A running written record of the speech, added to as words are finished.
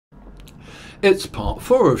It's part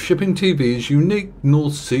 4 of Shipping TV's unique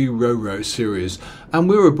North Sea Ro-Ro series, and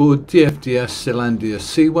we're aboard DFDS Selandia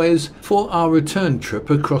Seaways for our return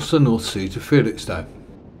trip across the North Sea to Felixstowe.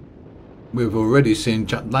 We've already seen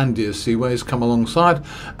Jutlandia Seaways come alongside,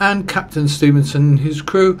 and Captain Stevenson and his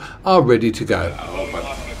crew are ready to go. But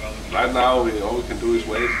right now all we can do is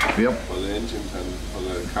wait for the engines and for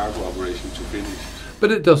the cargo operation to finish.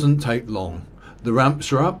 But it doesn't take long. The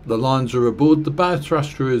ramps are up, the lines are aboard, the bow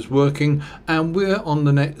thruster is working, and we're on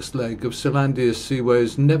the next leg of Selandia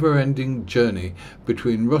Seaways' never-ending journey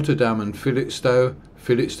between Rotterdam and Felixstowe,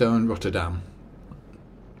 Felixstowe and Rotterdam.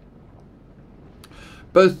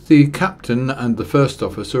 Both the captain and the first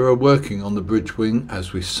officer are working on the bridge wing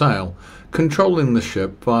as we sail, controlling the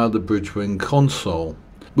ship via the bridge wing console.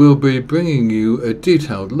 We'll be bringing you a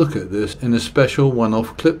detailed look at this in a special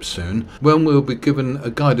one-off clip soon, when we'll be given a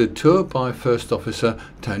guided tour by First Officer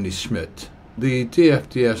Tony Schmidt. The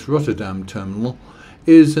DFDS Rotterdam terminal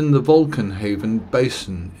is in the Vulcaanhaven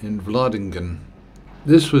basin in Vlaadingen.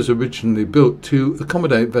 This was originally built to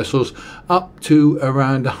accommodate vessels up to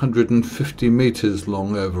around 150 metres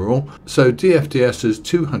long overall, so DFDS's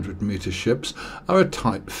 200 metre ships are a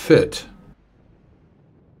tight fit.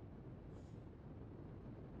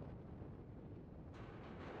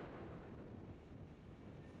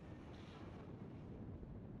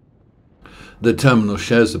 The terminal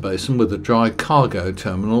shares the basin with a dry cargo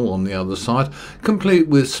terminal on the other side, complete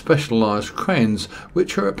with specialised cranes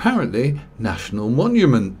which are apparently national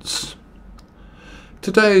monuments.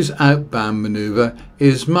 Today's outbound manoeuvre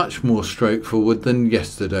is much more straightforward than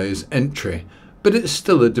yesterday's entry, but it's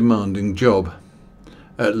still a demanding job.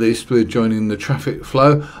 At least we're joining the traffic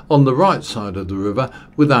flow on the right side of the river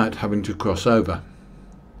without having to cross over.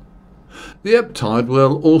 The ebb tide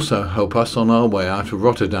will also help us on our way out of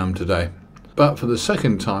Rotterdam today. But for the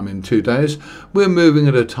second time in 2 days, we're moving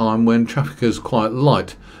at a time when traffic is quite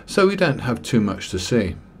light, so we don't have too much to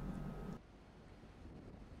see.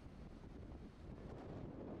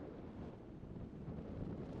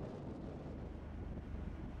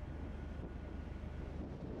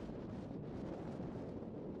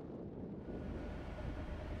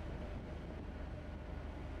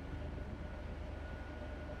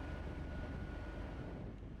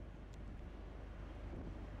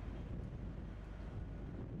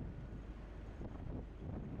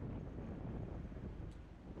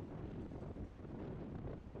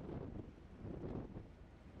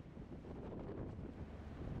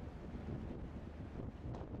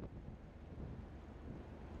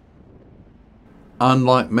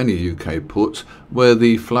 Unlike many UK ports, where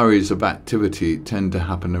the flurries of activity tend to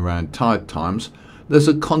happen around tide times, there's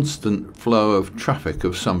a constant flow of traffic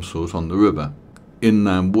of some sort on the river.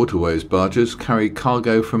 Inland Waterways barges carry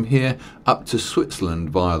cargo from here up to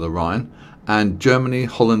Switzerland via the Rhine, and Germany,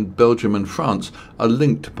 Holland, Belgium and France are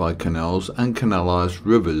linked by canals and canalised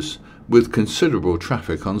rivers, with considerable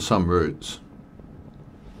traffic on some routes.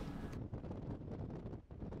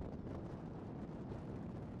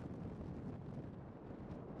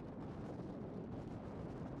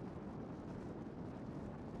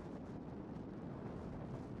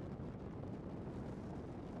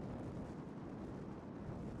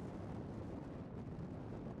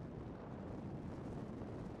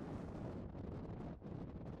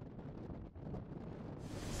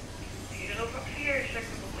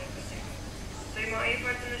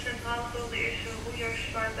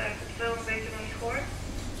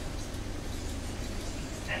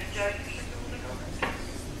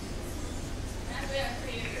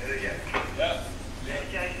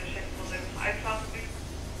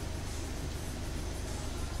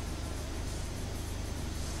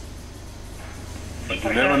 But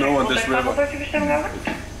you never know on this river.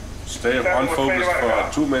 Stay unfocused for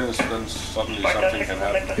 2 minutes, then suddenly something can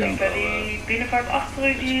happen. It's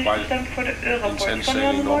quite intense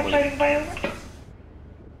sailing normally.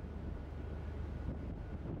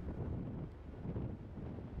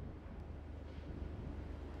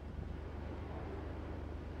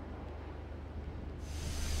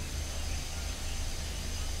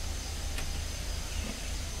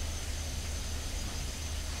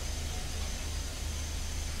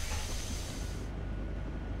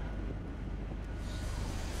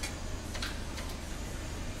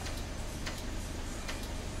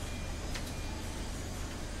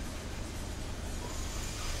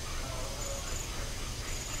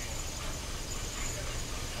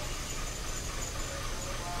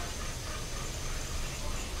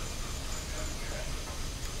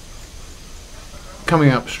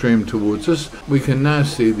 Coming upstream towards us, we can now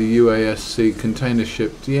see the UASC container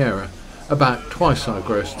ship Diera, about twice our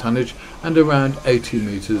gross tonnage and around 80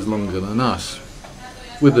 metres longer than us.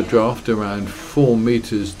 With a draft around 4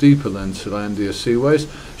 metres deeper than Selandia Seaways,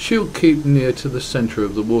 she'll keep near to the centre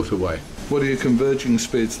of the waterway. What are your converging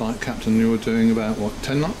speeds like, Captain? You were doing about, what,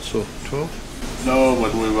 10 knots or 12? No,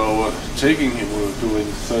 when we were taking him, we were doing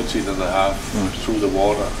 13 and a half through the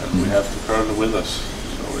water, and we have the current with us.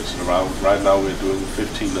 So it's around, right now we're doing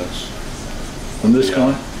 15 knots. And this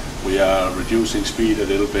guy? We are reducing speed a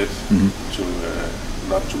little bit to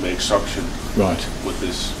not to make suction with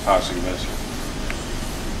this passing vessel.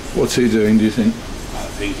 What's he doing, do you think? I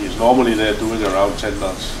think he's normally they're doing around 10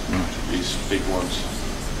 knots, these big ones.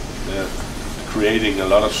 They're creating a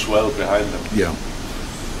lot of swell behind them. Yeah.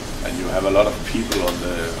 And you have a lot of people on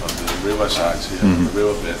the river sides here, on the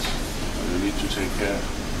riverbeds. So you need to take care.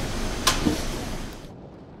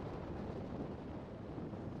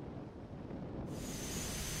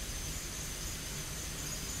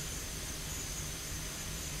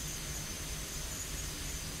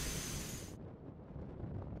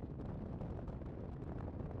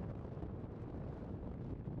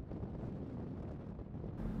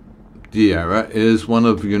 The Era is one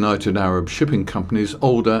of United Arab Shipping Company's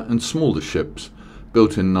older and smaller ships,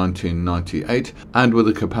 built in 1998 and with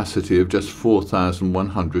a capacity of just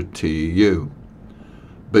 4,100 TEU.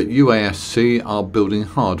 But UASC are building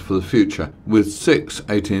hard for the future, with 6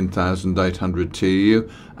 18,800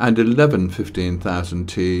 TEU and 11 15,000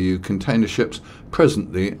 TEU container ships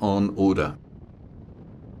presently on order.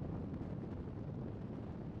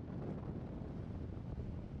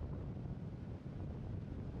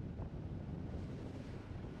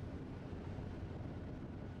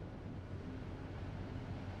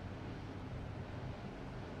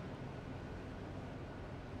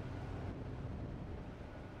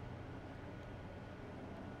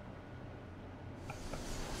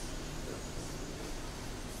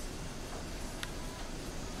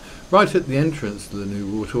 Right at the entrance to the new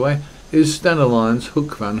waterway is Stena Line's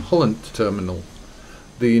Hoek van Holland terminal.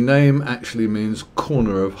 The name actually means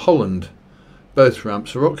corner of Holland. Both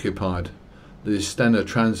ramps are occupied. The Stena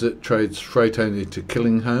Transit trades freight only to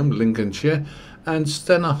Killingholme, Lincolnshire, and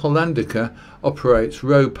Stena Hollandica operates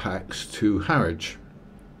ro-packs to Harwich.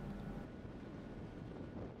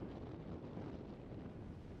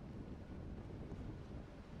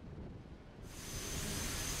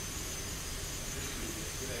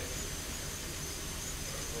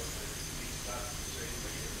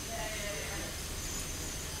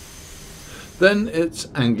 Then it's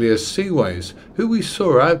Anglia Seaways, who we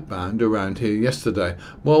saw outbound around here yesterday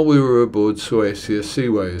while we were aboard Suecia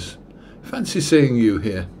Seaways. Fancy seeing you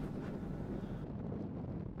here.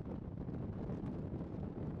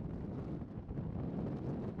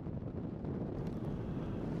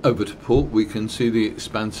 Over to port we can see the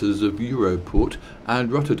expanses of Europort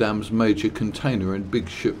and Rotterdam's major container and big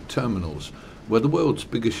ship terminals, where the world's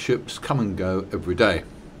biggest ships come and go every day.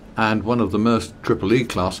 And one of the Maersk EEE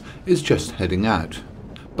class is just heading out.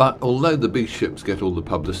 But although the big ships get all the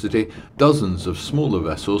publicity, dozens of smaller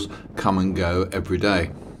vessels come and go every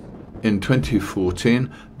day. In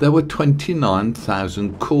 2014, there were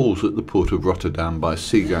 29,000 calls at the port of Rotterdam by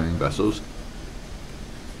seagoing vessels.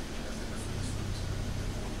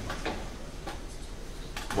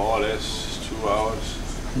 More or less 2 hours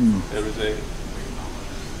every day.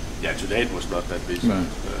 Yeah, today it was not that busy. No,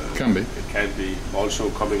 can be. It can be.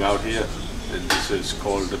 Also coming out here, and this is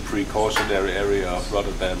called the precautionary area of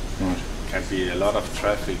Rotterdam. Right. Can be a lot of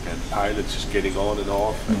traffic and pilots just getting on and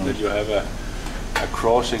off. And then you have a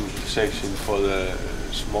crossing section for the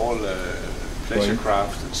small pleasure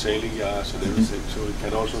craft and sailing yards and everything. So it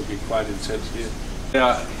can also be quite intense here.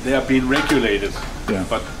 They are being regulated,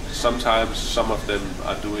 but sometimes some of them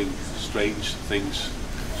are doing strange things,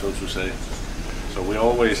 so to say. So we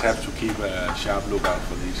always have to keep a sharp lookout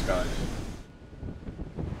for these guys.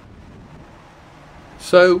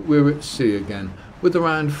 So we're at sea again, with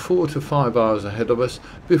around 4 to 5 hours ahead of us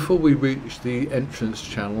before we reach the entrance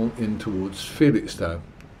channel in towards Felixstowe.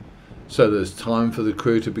 So there's time for the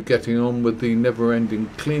crew to be getting on with the never-ending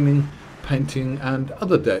cleaning, painting and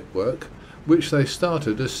other deck work, which they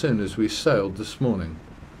started as soon as we sailed this morning.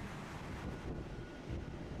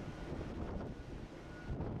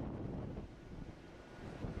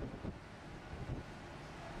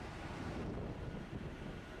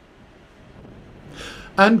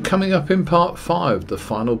 And coming up in part 5, the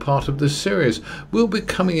final part of this series, we'll be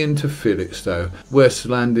coming into Felixstowe, where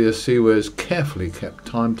Selandia Seaways' carefully kept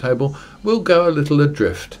timetable will go a little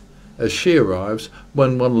adrift, as she arrives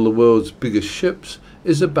when one of the world's biggest ships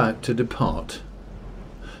is about to depart.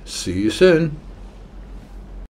 See you soon.